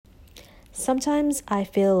Sometimes I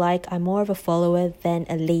feel like I'm more of a follower than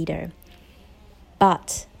a leader.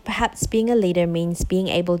 But perhaps being a leader means being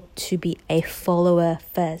able to be a follower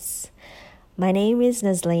first. My name is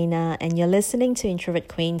Nazlina, and you're listening to Introvert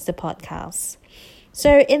Queens, the podcast.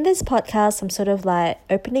 So in this podcast, I'm sort of like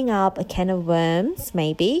opening up a can of worms,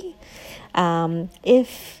 maybe.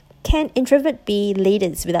 If can introvert be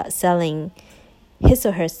leaders without selling his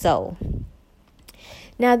or her soul?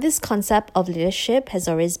 Now, this concept of leadership has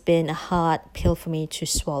always been a hard pill for me to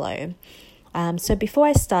swallow. So before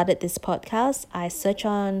I started this podcast, I searched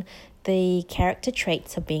on the character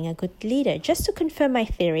traits of being a good leader, just to confirm my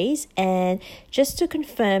theories and just to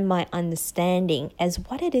confirm my understanding as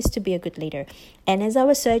what it is to be a good leader. And as I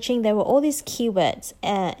was searching, there were all these keywords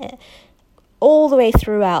all the way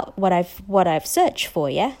throughout what I've searched for.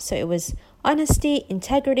 Yeah, so it was honesty,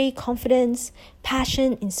 integrity, confidence,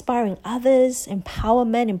 passion, inspiring others,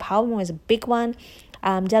 empowerment. Empowerment was a big one.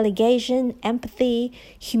 Delegation, empathy,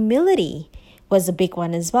 humility was a big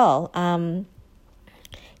one as well. And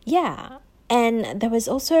there was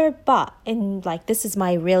also a but, and like this is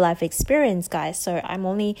my real life experience, guys. So I'm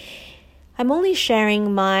only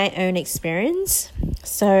sharing my own experience.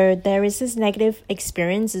 So there is this negative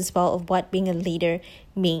experience as well of what being a leader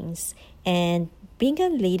means. And being a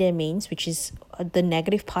leader means, which is the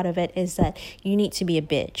negative part of it, is that you need to be a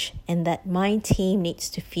bitch, and that my team needs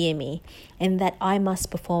to fear me, and that I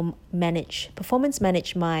must performance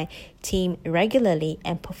manage my team regularly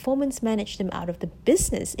and performance manage them out of the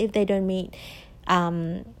business if they don't meet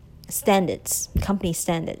standards, company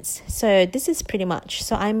standards. So this is pretty much,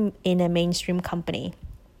 so I'm in a mainstream company,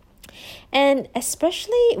 and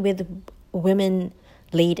especially with women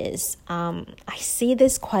leaders, I see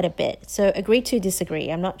this quite a bit. So agree to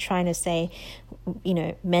disagree. I'm not trying to say,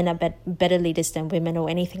 men are better leaders than women or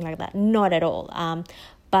anything like that. Not at all.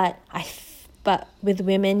 But with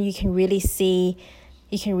women, you can really see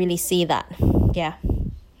that. Yeah.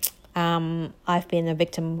 I've been a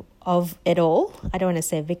victim of it all. I don't want to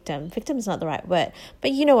say victim. Victim is not the right word,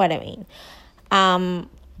 but you know what I mean.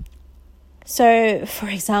 So for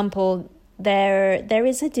example, there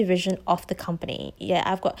is a division of the company. Yeah,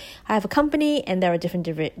 I have a company and there are different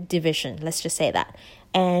division. Let's just say that.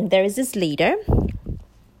 And there is this leader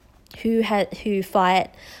who fired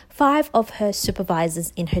 5 of her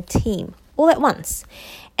supervisors in her team all at once.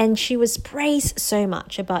 And she was praised so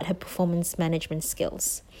much about her performance management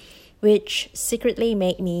skills, which secretly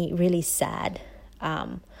made me really sad.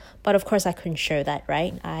 But of course I couldn't show that,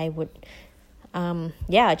 right? I would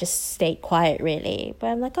I just stayed quiet really, but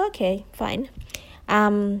I'm like, okay, fine.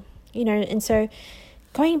 And so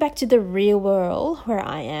going back to the real world where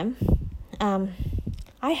I am,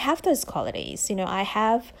 I have those qualities. I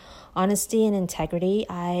have honesty and integrity.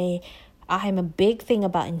 I'm a big thing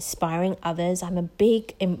about inspiring others. I'm a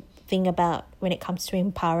big thing about when it comes to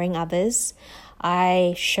empowering others.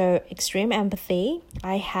 I show extreme empathy.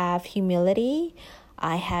 I have humility.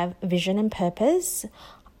 I have vision and purpose.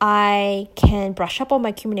 I can brush up on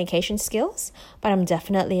my communication skills, but I'm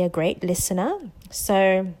definitely a great listener.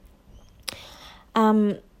 So,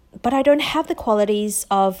 but I don't have the qualities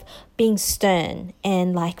of being stern.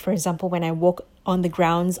 And like, for example, when I walk on the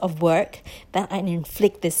grounds of work, that I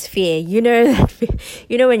inflict this fear.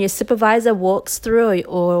 When your supervisor walks through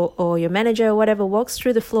or your manager or whatever walks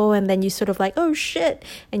through the floor, and then you sort of like, oh shit,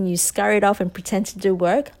 and you scurry off and pretend to do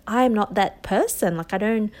work. I'm not that person. Like I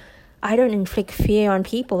don't inflict fear on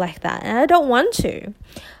people like that, and I don't want to.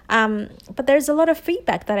 But there's a lot of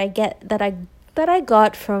feedback that I get that I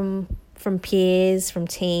got from peers, from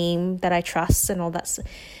team that I trust, and all that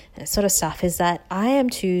sort of stuff, is that I am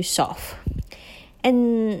too soft.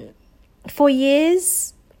 And for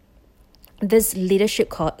years, this leadership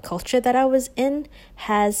culture that I was in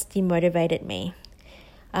has demotivated me.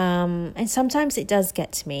 And sometimes it does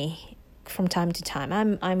get to me from time to time.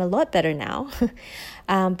 I'm a lot better now,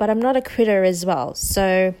 but I'm not a quitter as well.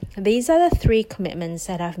 So these are the 3 commitments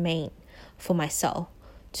that I've made for myself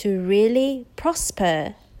to really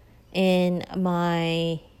prosper in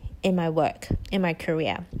my work, in my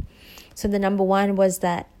career. So the number 1 was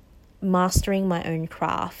that mastering my own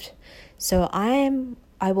craft. So I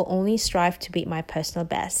will only strive to beat my personal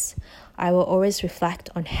best. I will always reflect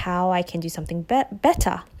on how I can do something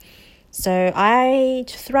better. So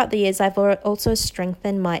throughout the years, I've also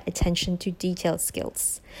strengthened my attention to detail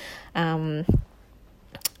skills.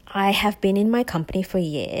 I have been in my company for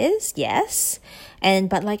years, yes,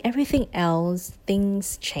 but like everything else,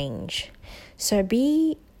 things change. So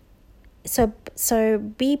be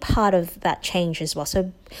part of that change as well.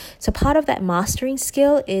 So part of that mastering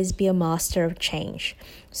skill is be a master of change.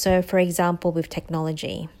 So for example, with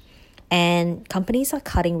technology, And companies are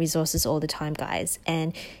cutting resources all the time, guys.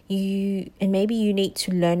 And maybe you need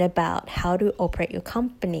to learn about how to operate your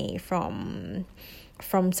company from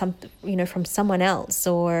someone else,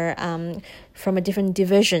 or from a different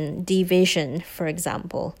division, for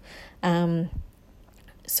example.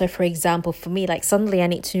 So for example, for me, like suddenly I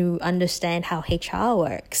need to understand how HR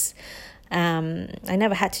works. I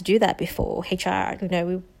never had to do that before. HR,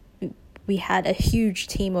 we had a huge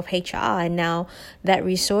team of HR, and now that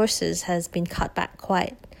resources has been cut back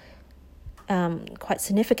quite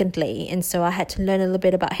significantly. And so I had to learn a little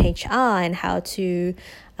bit about HR and how to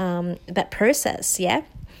that process.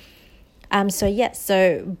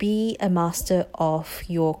 So be a master of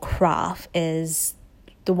your craft is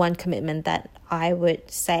the one commitment that I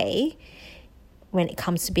would say when it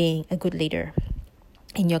comes to being a good leader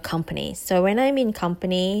in your company. So when I mean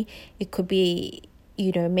company, it could be,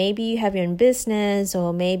 maybe you have your own business,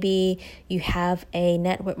 or maybe you have a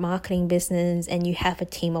network marketing business and you have a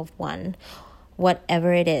team of one.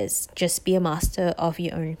 Whatever it is, just be a master of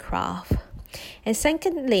your own craft. And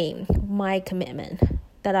secondly, my commitment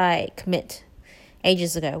that I commit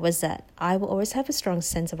ages ago was that I will always have a strong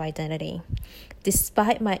sense of identity.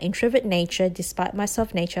 Despite my introvert nature, despite my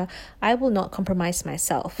soft nature, I will not compromise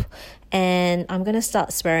myself. And I'm going to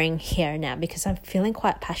start swearing here now because I'm feeling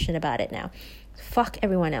quite passionate about it now. Fuck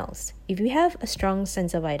everyone else. If you have a strong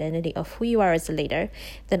sense of identity of who you are as a leader,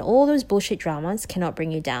 then all those bullshit dramas cannot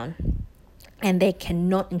bring you down. And they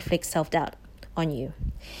cannot inflict self-doubt on you.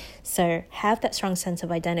 So have that strong sense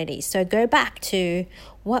of identity. So go back to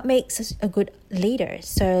what makes us a good leader.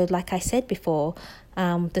 So like I said before,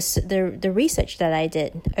 the research that I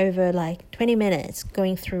did over like 20 minutes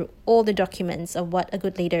going through all the documents of what a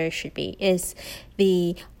good leader should be is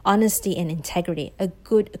the honesty and integrity. A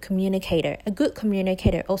good communicator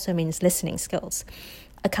also means listening skills,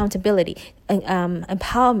 accountability,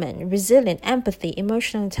 empowerment, resilient, empathy,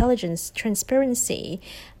 emotional intelligence, transparency,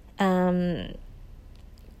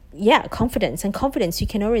 confidence. And confidence, you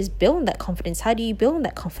can always build that confidence. How do you build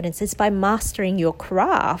that confidence? It's by mastering your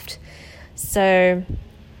craft. So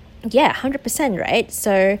 100%, right?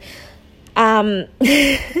 So I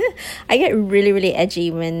get really, really edgy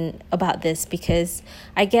about this, because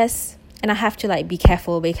I guess, and I have to be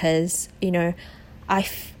careful, because in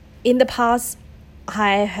the past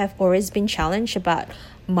I have always been challenged about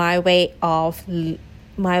my way of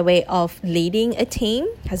leading a team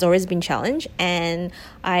has always been challenged, and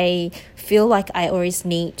I feel like I always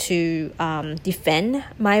need to defend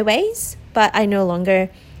my ways, but I no longer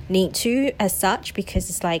need to as such,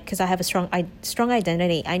 because because I have a strong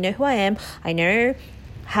identity. I know who I am, I know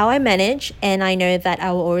how I manage, and I know that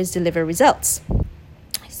I will always deliver results.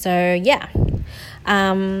 So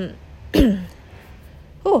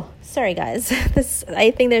oh, sorry guys.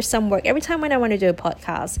 I think there's some work every time when I want to do a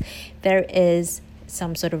podcast. There is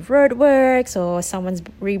some sort of roadworks, or someone's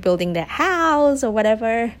rebuilding their house or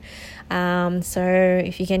whatever. So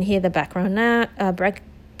if you can hear the background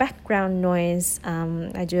noise,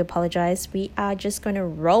 I do apologize. We are just going to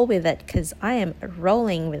roll with it, because I am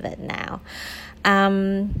rolling with it now.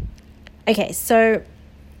 Okay, so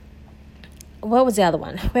what was the other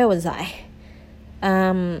one? Where was I?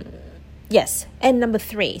 Yes, and number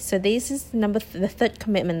 3. So this is the third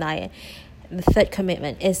commitment. The third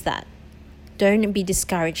commitment is that don't be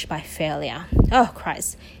discouraged by failure. Oh,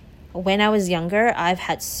 Christ. When I was younger, I've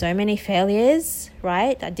had so many failures,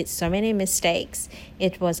 right? I did so many mistakes.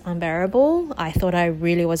 It was unbearable. I thought I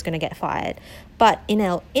really was going to get fired. But in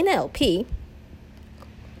NLP,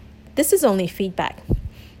 this is only feedback.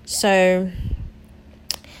 So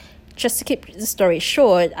just to keep the story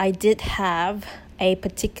short, I did have a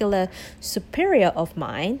particular superior of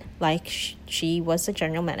mine, like she was a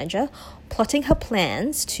general manager, plotting her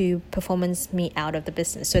plans to performance me out of the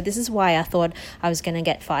business. So this is why I thought I was going to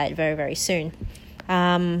get fired very, very soon.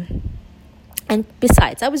 And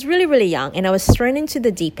besides, I was really, really young, and I was thrown into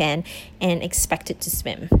the deep end and expected to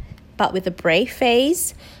swim. But with a brave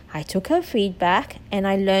face, I took her feedback and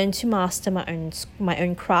I learned to master my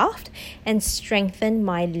own craft and strengthen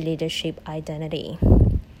my leadership identity.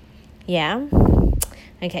 Yeah.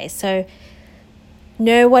 Okay, so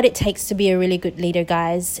know what it takes to be a really good leader,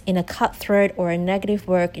 guys. In a cutthroat or a negative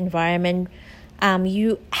work environment,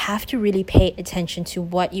 you have to really pay attention to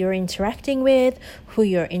what you're interacting with, who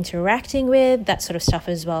you're interacting with, that sort of stuff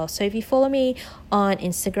as well. So if you follow me on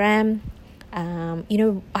Instagram, I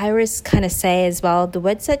always kind of say as well, the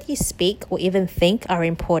words that you speak or even think are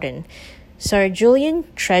important. So Julian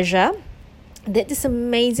Treasure did this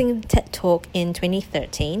amazing TED Talk in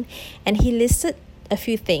 2013, and he listed a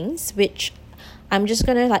few things, which I'm just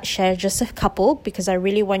going to share just a couple, because I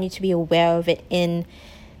really want you to be aware of it in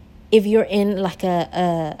if you're in like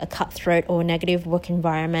a cutthroat or negative work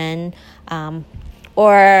environment,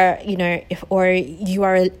 or or you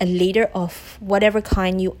are a leader of whatever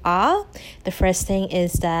kind you are, the first thing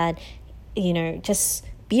is that just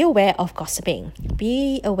be aware of gossiping.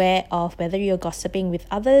 Be aware of whether you're gossiping with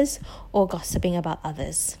others or gossiping about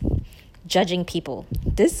others. Judging people.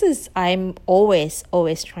 I'm always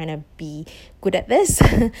trying to be good at this.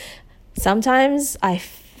 Sometimes I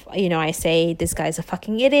say this guy's a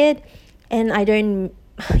fucking idiot, and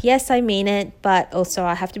yes, I mean it, but also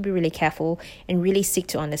I have to be really careful and really seek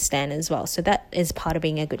to understand as well. So that is part of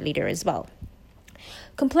being a good leader as well.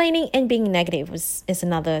 Complaining and being negative is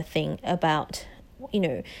another thing about,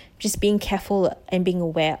 just being careful and being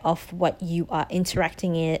aware of what you are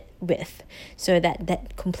interacting it with. So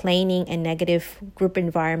that complaining and negative group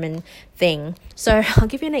environment thing. So I'll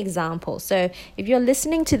give you an example. So if you're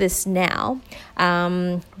listening to this now,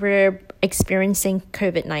 we're experiencing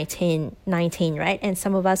COVID-19, right? And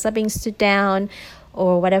some of us are being stood down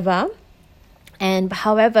or whatever. And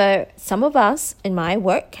however, some of us in my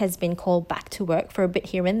work has been called back to work for a bit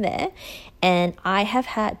here and there. And I have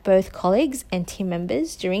had both colleagues and team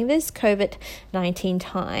members during this COVID-19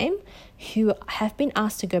 time who have been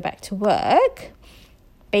asked to go back to work,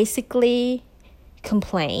 basically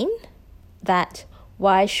complain that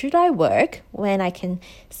why should I work when I can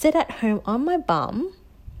sit at home on my bum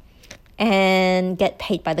and get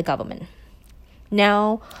paid by the government?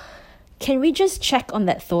 Now, can we just check on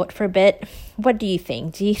that thought for a bit? What do you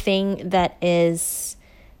think? Do you think that is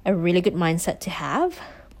a really good mindset to have?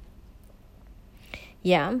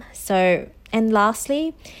 Yeah. So, and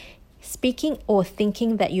lastly, speaking or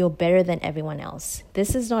thinking that you're better than everyone else.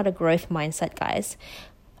 This is not a growth mindset, guys.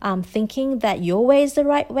 Thinking that your way is the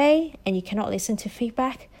right way and you cannot listen to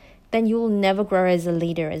feedback, then you will never grow as a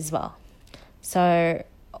leader as well. So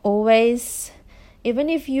always, even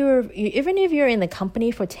if you're in the company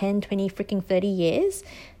for 10, 20, freaking 30 years,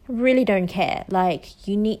 really don't care. Like,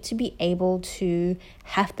 you need to be able to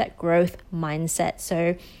have that growth mindset.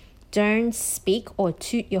 So don't speak or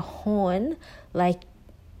toot your horn like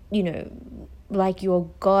your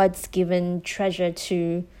God's given treasure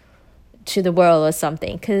to the world or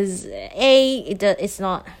something, because it's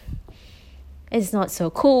not so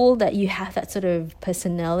cool that you have that sort of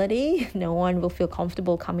personality. No one will feel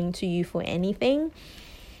comfortable coming to you for anything,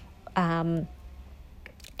 and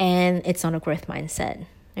it's not a growth mindset.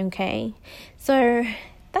 Okay, so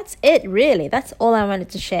that's it, really. That's all I wanted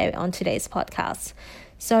to share on today's podcast.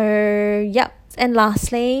 So yeah, and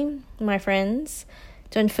lastly, my friends,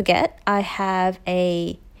 don't forget, I have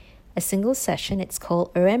a single session. It's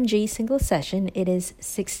called OMG Single Session. It is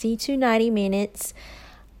 60 to 90 minutes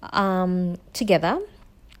together,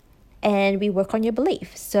 and we work on your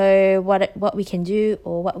belief. So what we can do,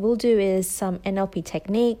 or what we'll do, is some NLP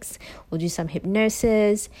techniques. We'll do some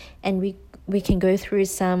hypnosis, and we can go through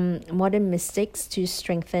some modern mystics to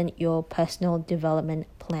strengthen your personal development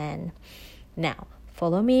plan. Now,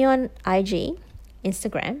 follow me on IG,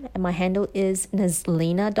 Instagram, and my handle is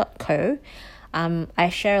nazlina.co. I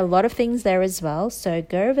share a lot of things there as well, so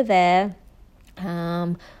go over there,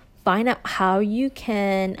 find out how you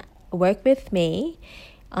can work with me,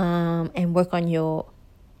 and work on your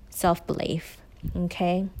self-belief.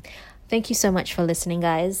 Okay, thank you so much for listening,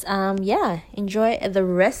 guys. Enjoy the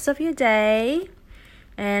rest of your day,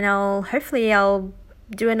 and I'll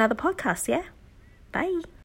do another podcast. Yeah, bye.